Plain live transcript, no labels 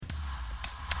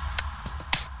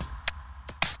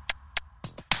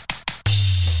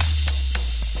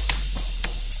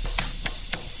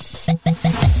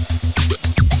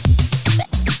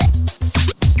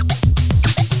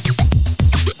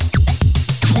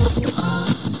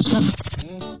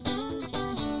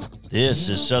This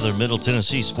is Southern Middle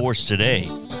Tennessee Sports Today.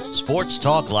 Sports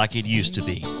talk like it used to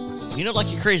be. You know,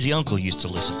 like your crazy uncle used to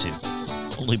listen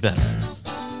to. Only better.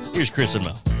 Here's Chris and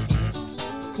Mo.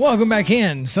 Welcome back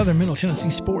in Southern Middle Tennessee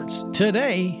Sports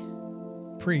Today,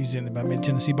 presented by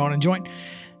Mid-Tennessee Bone and Joint.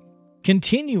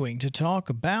 Continuing to talk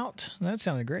about, that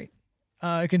sounded great,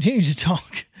 continue to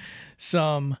talk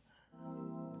some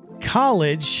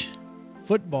college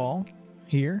football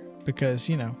here because,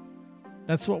 you know,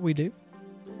 that's what we do.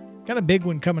 Got a big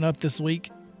one coming up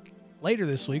later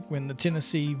this week, when the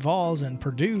Tennessee Vols and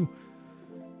Purdue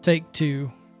take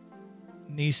to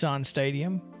Nissan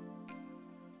Stadium,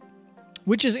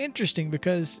 which is interesting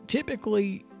because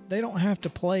typically they don't have to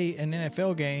play an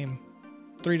NFL game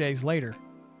 3 days later,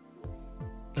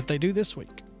 but they do this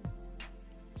week.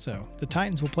 So the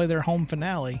Titans will play their home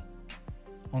finale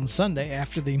on Sunday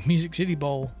after the Music City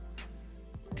Bowl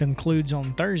concludes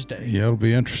on Thursday. Yeah, it'll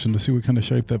be interesting to see what kind of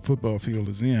shape that football field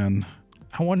is in.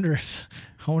 I wonder if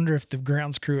the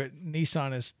grounds crew at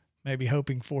Nissan is maybe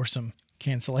hoping for some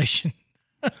cancellation.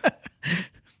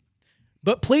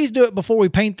 But please do it before we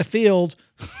paint the field.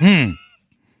 If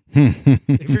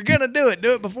you're gonna do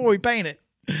it before we paint it.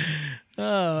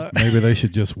 Maybe they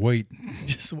should just wait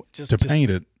to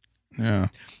paint it. Yeah,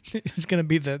 it's gonna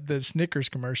be the Snickers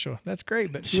commercial. That's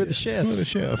great, but who are the chefs? Who are the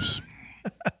chefs?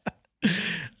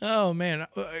 Oh man,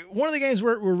 one of the games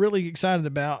we're really excited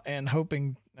about and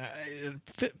hoping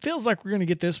it feels like we're going to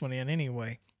get this one in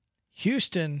anyway.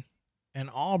 Houston and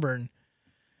Auburn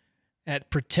at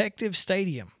Protective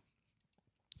Stadium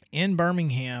in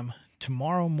Birmingham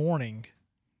tomorrow morning.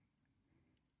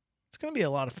 It's going to be a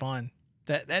lot of fun.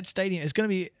 That stadium is going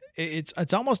to be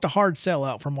it's almost a hard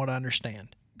sellout from what I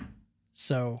understand.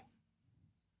 So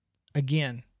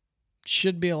again,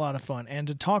 should be a lot of fun. And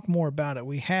to talk more about it,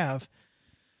 we have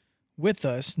with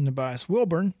us Nebias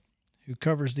Wilburn, who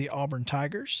covers the Auburn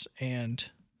Tigers. And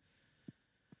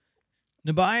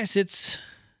Nebias, it's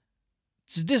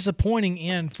a disappointing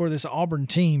end for this Auburn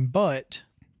team, but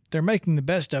they're making the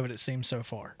best of it seems, so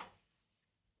far.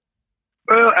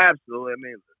 Well, absolutely. I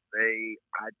mean,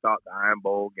 I thought the Iron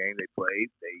Bowl game they played,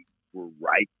 they were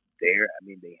right there. I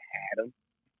mean, they had them.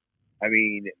 I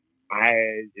mean,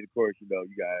 of course, you know,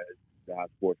 you guys know how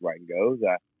sports writing goes.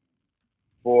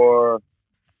 For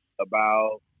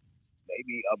about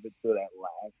maybe up until that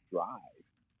last drive,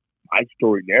 my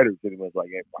story narrative pretty much like,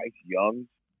 hey, Bryce Young,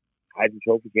 Heisman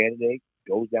Trophy candidate,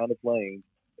 goes down the flames,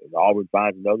 and Auburn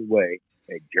finds another way,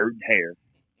 and Jordan Hare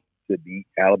to beat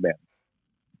Alabama.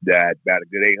 That about a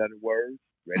good 800 words,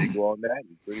 ready to go on that,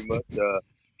 and pretty much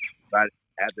about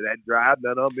after that drive,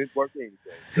 none of them been working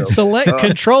anything. So, select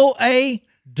Control A,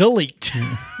 delete.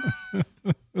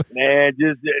 Man,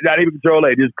 just not even Control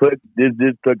A, just click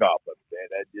off of it, man.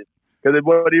 That just because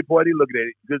what are you looking at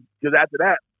it? Because after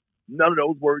that, none of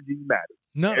those words even matter.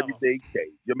 No, everything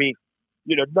changed. I mean,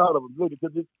 you know, none of them really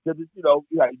because it's you know,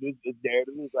 it's there.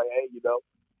 It's like, hey, you know,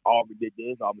 Auburn did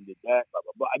this, Auburn did that, blah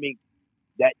blah blah. I mean,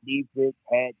 that defense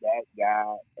had that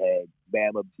guy at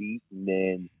Bama beat, and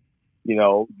then you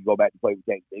know, you go back to play with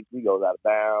Tank Stinks, he goes out of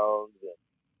bounds, and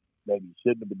maybe he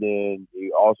shouldn't have, but then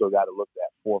you also got to look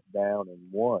at third down and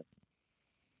one,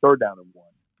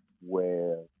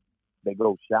 where they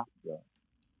go shotgun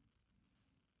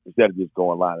instead of just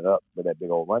going line it up with that big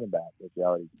old running back that you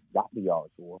already got the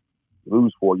yards for. You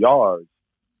lose 4 yards,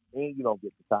 and you don't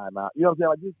get the timeout. You know what I'm saying?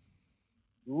 Like just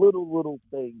little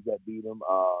things that beat them.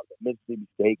 The Mississippi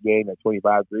State game at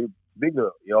 25-3,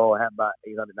 bigger. You know, have about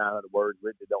 800, 900 words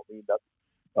written that don't mean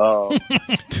nothing.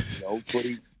 You know,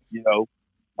 pretty. You know,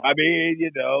 I mean,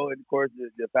 you know, and of course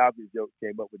the Falcons joke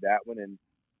came up with that one, and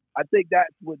I think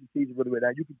that's what the season really went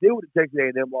down. You can deal with the Texas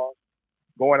A&M loss,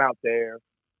 going out there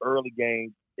early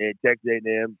game, and Texas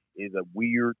A&M is a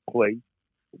weird place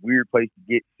to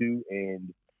get to,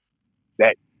 and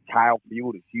that Kyle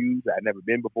Field is huge. I've never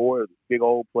been before. It's a big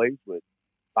old place with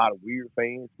a lot of weird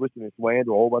fans, twisting and swaying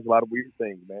to a whole bunch, a lot of weird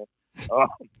things, man.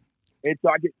 And so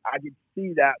I can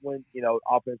see that when, you know,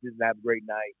 offense doesn't have a great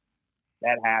night,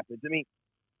 that happens. I mean,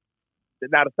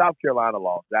 now the South Carolina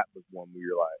loss, that was one where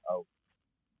you're like, oh,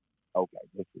 okay,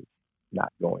 this is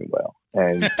not going well.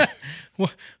 And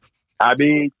I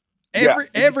mean,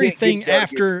 everything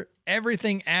after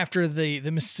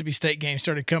the Mississippi State game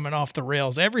started coming off the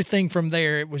rails. Everything from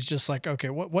there, it was just like, okay,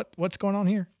 what's going on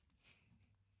here?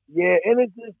 Yeah, and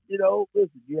it's just, you know,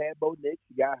 listen, you had Bo Nix,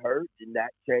 he got hurt, and that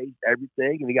changed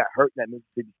everything, and he got hurt in that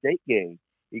Mississippi State game.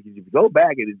 Because if you go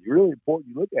back, and it's really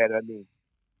important you look at it, I mean,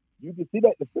 you can see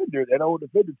that old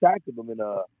defender tackled him, and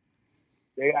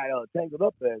they got tangled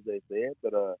up, as they said,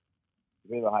 but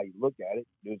depending on how you look at it,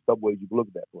 there's some ways you can look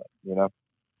at that play, you know?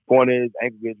 point is,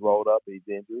 ankle gets rolled up, he's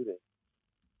injured,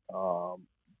 and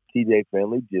TJ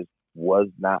Finley just was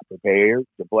not prepared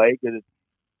to play because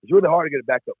it's really hard to get a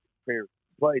backup prepared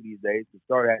to play these days. The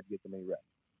starter has to get so many reps.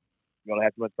 You're gonna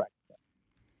have too much practice.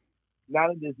 Now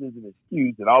that this is an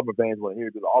excuse that Auburn fans want to hear,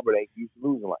 because Auburn ain't used to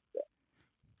losing like that.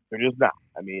 They're just not.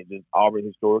 I mean, just Auburn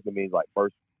historically means like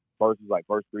first 3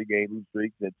 game losing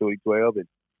streaks in 2012, and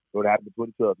what happened in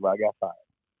 2012 when I got fired.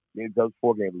 Then it was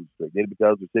 4 game losing streak. Then it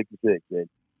becomes a 6-6. And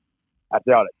I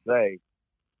tell you to say,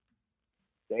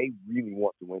 they really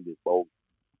want to win this bowl.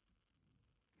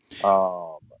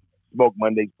 Smoke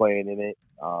Monday's playing in it,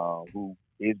 who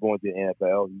is going to the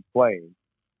NFL. He's playing.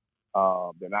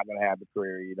 They're not going to have the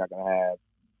career. You're not going to have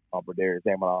Broderius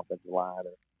Hammond on offensive line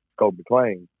or Colt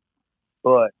McLean.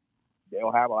 But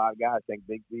they'll have a lot of guys. I think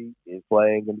Bigsby is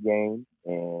playing in the game.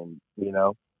 And, you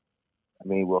know, I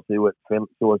mean, we'll see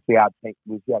how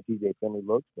TJ Finley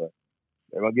looks. But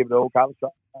they're going to give it the old college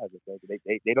shot.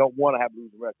 They don't want to have a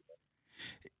losing record.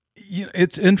 You know,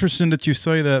 it's interesting that you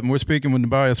say that, and we're speaking with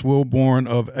Tobias Wilborn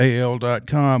of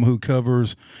AL.com, who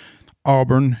covers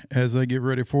Auburn as they get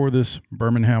ready for this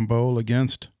Birmingham Bowl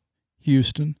against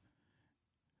Houston.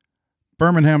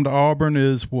 Birmingham to Auburn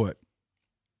is what?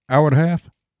 Hour and a half?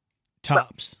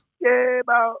 Tops. Yeah,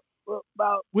 about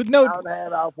with no hour and a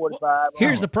half, hour 45.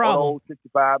 Here's the problem.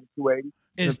 65 to 280.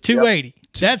 Is 280.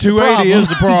 That's 280 the is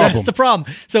the problem. That's the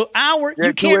problem. So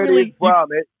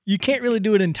you can't really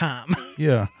do it in time.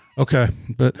 Yeah. Okay.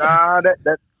 But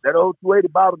that old 280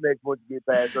 bottleneck once you get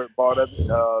past a certain part of it,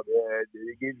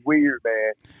 it gets weird,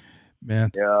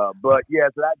 man. Yeah, but yeah,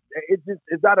 so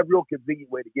it's not a real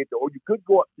convenient way to get there. Or you could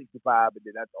go up 65, but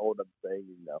then that's a whole other thing.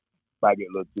 You know, if I get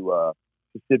a little too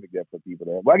specific there for people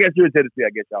there. Well, I guess you're in Tennessee. I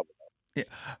guess y'all would know. Yeah.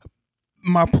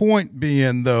 My point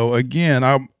being, though,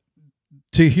 again,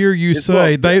 to hear you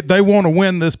say they want to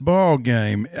win this ball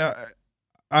game.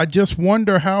 I just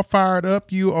wonder how fired up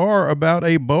you are about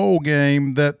a bowl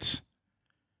game that's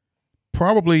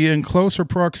probably in closer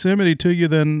proximity to you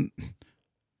than,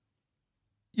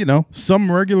 you know,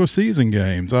 some regular season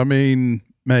games. I mean,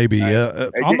 maybe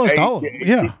almost all of them.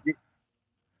 Yeah.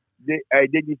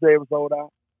 Didn't you say it was sold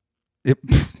out?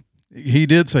 He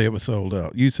did say it was sold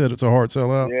out. You said it's a hard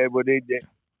sellout. Yeah, but they did.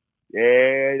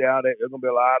 Yeah, there's gonna be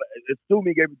a lot.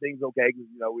 Assuming everything's okay, because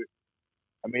you know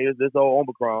it's this old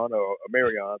Omicron or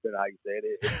Marion, and how you said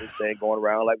it. It's this thing going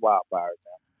around like wildfires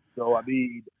now. So I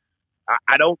mean,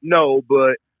 I don't know,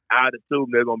 but I'd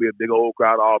assume there's gonna be a big old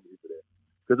crowd of Auburn for this.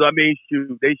 Because I mean,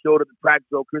 shoot, they showed up to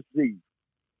practice on Christmas Eve.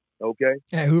 Okay.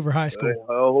 At Hoover High School.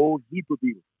 A whole heap of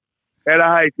people at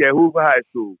Hoover High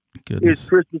School. Goodness. It's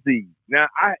Christmas Eve. Now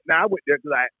I went there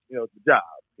because it's a job.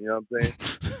 You know what I'm saying?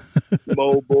 Some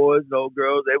old boys, and old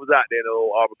girls, they was out there in the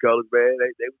old Auburn colors, man.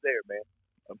 They was there, man.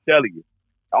 I'm telling you.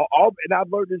 And I've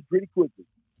learned this pretty quickly.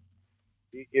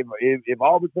 If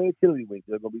Auburn fans Kennedy wins,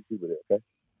 they're gonna be super there. Okay.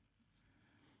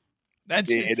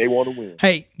 That's and they want to win.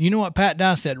 Hey, you know what Pat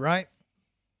Dye said, right?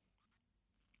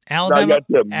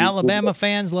 Alabama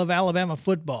fans love Alabama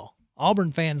football.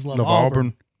 Auburn fans love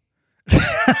Auburn.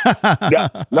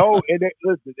 No,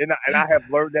 listen, and I have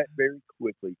learned that very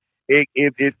quickly.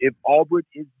 If Auburn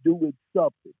is doing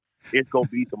something, it's gonna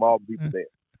be some Auburn people there.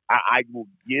 I will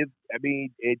give. I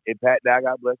mean, and Pat Dye,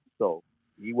 God bless his soul,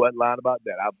 he wasn't lying about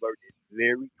that. I've learned it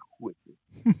very quickly.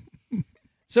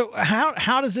 So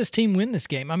how does this team win this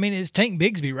game? I mean, it's Tank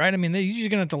Bigsby, right? I mean, they're usually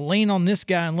going to have to lean on this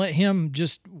guy and let him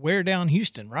just wear down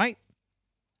Houston, right?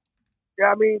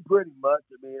 Yeah, I mean, pretty much.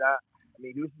 I mean,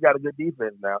 Houston's got a good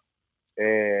defense now,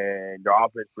 and their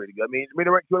offense is pretty good. I mean,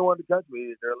 they're ranked 21 in the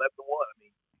country. They're 11-1. I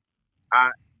mean,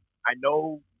 I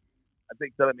know. I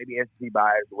think some maybe SEC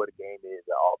bias or what the game is,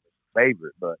 the Auburn's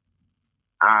favorite, but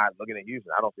looking at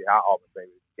Houston, I don't see how Auburn's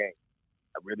favorite this game.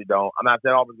 I really don't. I'm not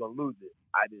saying Auburn's going to lose it.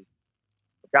 I'm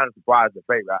kind of surprised the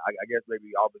favorite. I guess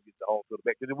maybe Auburn gets the home field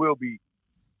back because it will be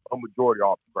a majority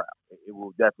Auburn crowd. It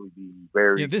will definitely be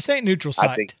very. Yeah, this ain't neutral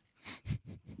site.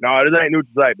 No, this ain't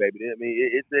neutral site, baby. I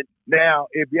mean, now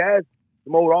if you ask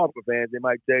some old Auburn fans, they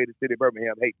might say the city of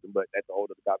Birmingham hates them, but that's a whole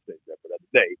other conversation for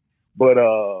another day. But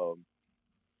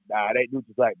it ain't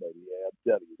neutral site, baby. Yeah, I'm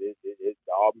telling you, it's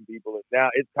the Auburn people.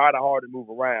 Now it's kind of hard to move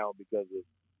around because of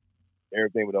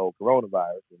everything with the old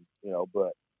coronavirus, and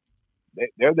but.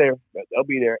 They're there. They'll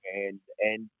be there,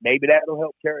 and maybe that'll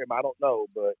help carry them. I don't know,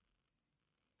 but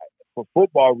for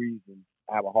football reasons,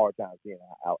 I have a hard time seeing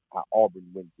how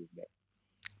Auburn wins this game.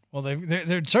 Well,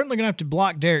 they're certainly going to have to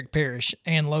block Derek Parrish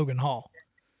and Logan Hall,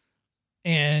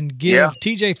 and give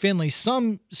TJ Finley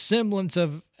some semblance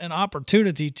of an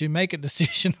opportunity to make a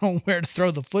decision on where to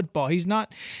throw the football. He's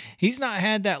not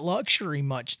had that luxury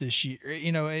much this year.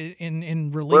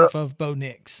 In relief of Bo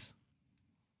Nix.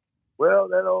 Well,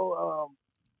 that old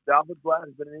the offensive line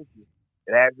has been an issue.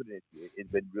 It has been an issue.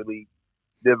 It's been really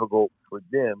difficult for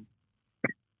them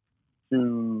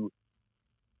to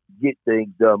get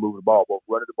things done, moving the ball, both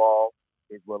running the ball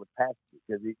as well as passing it.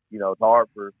 Because it's hard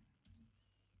for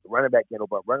the running back can't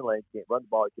open up running lanes, can't run the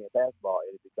ball, can't pass the ball,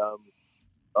 and it becomes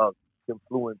a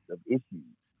confluence of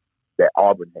issues that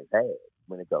Auburn has had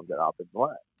when it comes to the offensive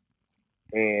line.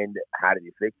 And how did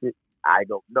you fix it? I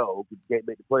don't know. Because you can't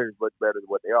make the players much better than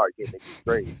what they are. You can't make them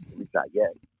trade, at least not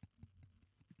yet.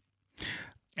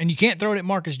 And you can't throw it at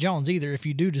Marcus Jones either if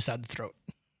you do decide to throw it.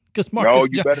 Because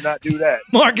better not do that.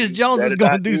 Marcus Jones is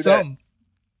going to do something.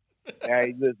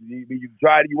 Hey, listen, you can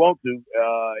try it if you want to.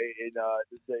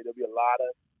 Just say there'll be a lot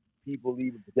of people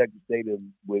leaving Protective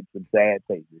Stadium with some sad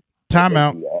faces.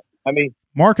 Timeout. I mean,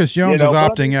 Marcus Jones is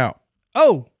opting out.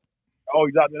 Oh,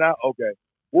 he's opting out. Okay.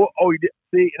 Well, he did.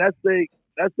 See, and that's the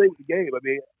thing with the game. I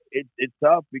mean, it's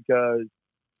tough because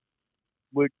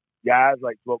with guys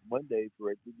like Smoke Monday,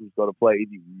 for instance, who's going to play, is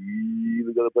he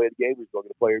really going to play the game? He's going to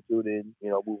get a play or two and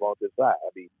then, move on to the side. I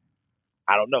mean,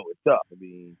 I don't know. It's tough. I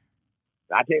mean,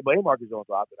 I can't blame Marcus Jones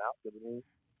for opting out. I mean,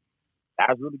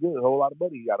 that's really good. A whole lot of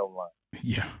money he got on the line.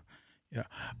 Yeah.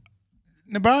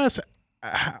 Nabias,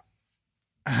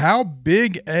 how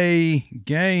big a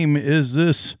game is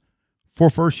this for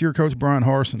first-year coach Brian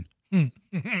Harsin?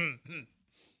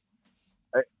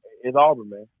 It's Auburn,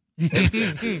 man.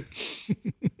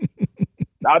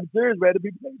 I'm serious, man. The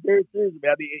people take it very seriously,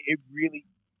 man. I mean, it really.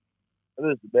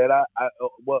 Listen, man.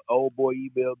 What old boy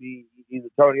emailed me? He's an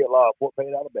attorney at law in Fort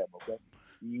Payne, Alabama. Okay,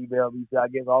 he emailed me. Said, "I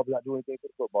guess Auburn not doing anything for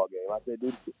the football game."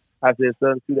 I said,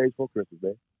 "Son, it's 2 days before Christmas,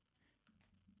 man."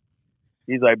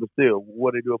 He's like, "But still,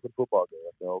 what are they doing for the football game?"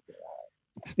 I said, "Okay, all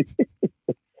right."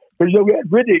 Because we had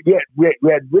Brittany, we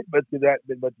had Brittany, because there hadn't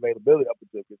been much availability up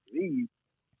until Christmas Eve.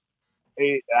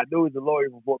 And I knew he's a lawyer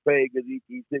from Fort Payne because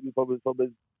he sent me from his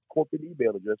corporate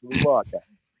email address from his broadcast.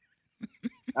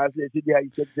 I said, "Should you have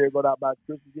your secretary going out by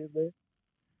Christmas in there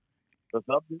or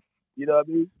something?" You know what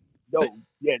I mean? No,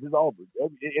 it's Auburn.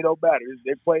 It don't matter.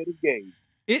 They're playing this game.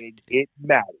 It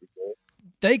matters, man.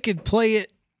 They could play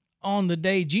it on the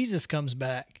day Jesus comes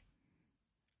back,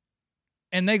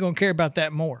 and they're gonna care about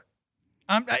that more.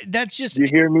 That's just. You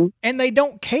hear me? And they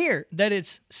don't care that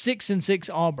it's 6-6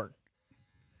 Auburn.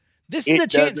 This is a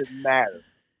chance. It doesn't matter.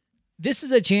 This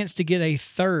is a chance to get a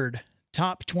third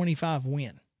top 25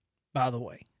 win. By the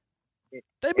way,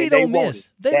 they beat Ole Miss.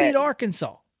 They beat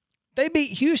Arkansas. They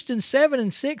beat Houston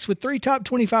 7-6 with 3 top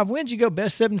 25 wins. You go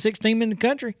best 7-6 team in the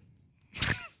country.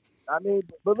 I mean,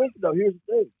 but listen though. Here's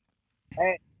the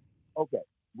thing. Okay,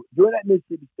 during that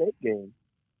Mississippi State game,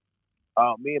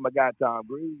 me and my guy Tom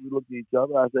Green, we looked at each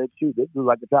other. I said, "Shoot, this is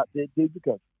like a top 10 team in the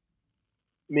country."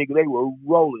 I mean, they were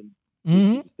rolling.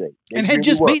 Mm-hmm. And had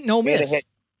just beaten Ole Miss. They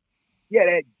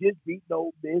had just beaten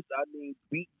Ole Miss. I mean,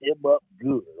 beat them up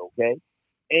good, okay?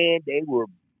 And they were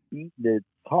beating the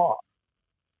top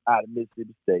out of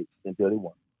Mississippi State until they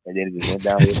won. And then it just went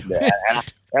downhill from there.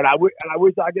 And I wish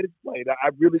I could explain. I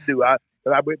really do. I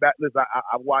went back. Listen,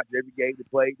 I watched every game they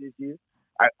played this year.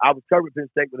 I was covering Penn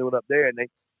State when they went up there, and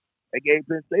they gave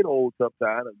Penn State an old tough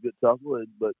time, a good tussle,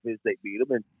 but Penn State beat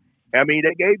them. And I mean,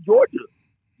 they gave Georgia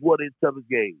one of its toughest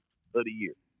games of the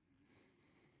year.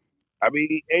 I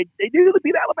mean, they nearly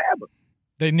beat Alabama.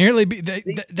 They nearly beat.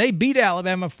 They beat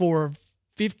Alabama for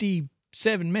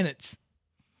 57 minutes.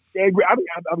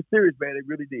 I'm serious, man. They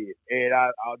really did. And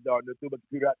I threw my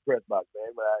computer out the press box,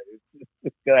 man.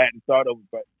 But I had to start over.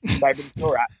 But type of the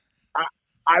story.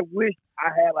 I wish I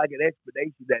had like an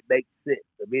explanation that makes sense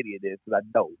of any of this, because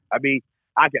I don't. I mean,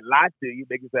 I can lie to you,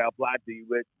 make it sound lie to you,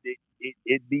 but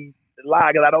it'd be a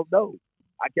lie because I don't know.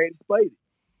 I can't explain it.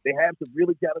 They have some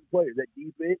really talented players. That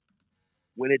defense,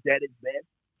 when it's at its best,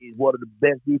 is one of the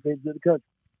best defenses in the country.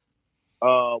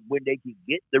 When they can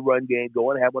get the run game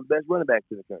going, have one of the best running backs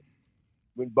in the country.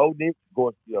 When Bo Nix, of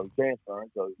course,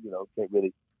 transferring, so can't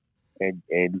really. And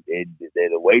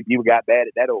the way people got bad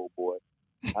at that old boy,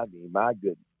 I mean, my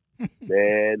goodness,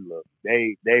 man, look,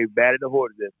 they batted the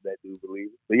horses after that dude, believe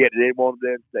it. But yeah, they didn't want him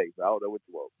there to stay, so I don't know what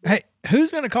you want. Hey, who's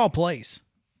going to call plays?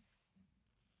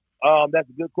 That's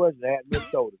a good question. They had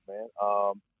Mitch Dotis, man.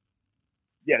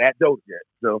 They had Dotis yet.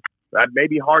 So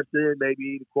maybe Harsin,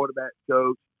 maybe the quarterback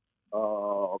coach,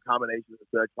 a combination of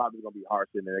such. Probably going to be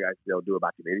Harsin, and they got to do it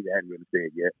by committee. They hadn't really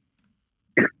said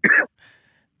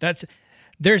yet.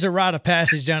 There's a rite of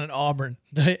passage down at Auburn.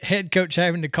 The head coach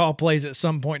having to call plays at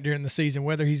some point during the season,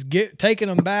 whether he's taking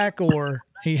them back or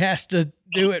he has to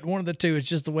do it. One of the two. It's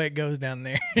just the way it goes down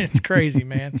there. It's crazy,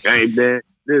 man. Hey, man,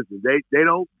 listen, they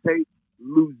don't take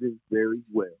losing very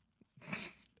well.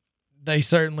 They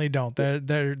certainly don't.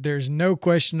 There's no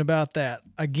question about that.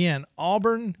 Again,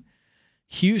 Auburn,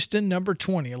 Houston, number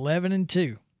 20,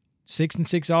 11-2.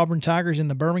 6-6 Auburn Tigers in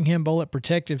the Birmingham Bowl at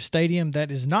Protective Stadium. That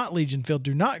is not Legion Field.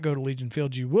 Do not go to Legion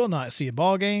Field. You will not see a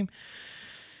ball game.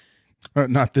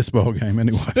 Not this ball game,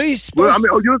 anyway. Well, I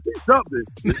mean, you'll see something.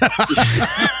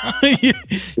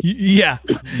 Yeah.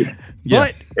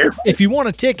 But if you want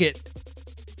a ticket,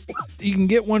 you can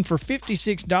get one for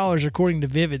 $56 according to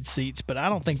Vivid Seats, but I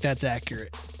don't think that's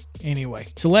accurate. Anyway,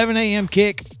 it's 11 a.m.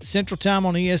 kick, Central Time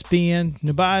on ESPN.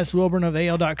 Nebias Wilburn of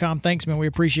AL.com. Thanks, man. We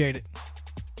appreciate it.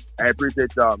 I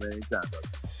appreciate y'all, man. Anytime, brother.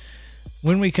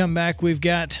 When we come back, we've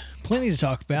got plenty to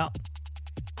talk about.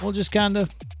 We'll just kind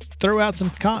of throw out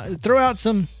some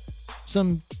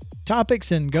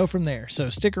topics and go from there. So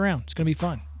stick around. It's going to be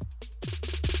fun.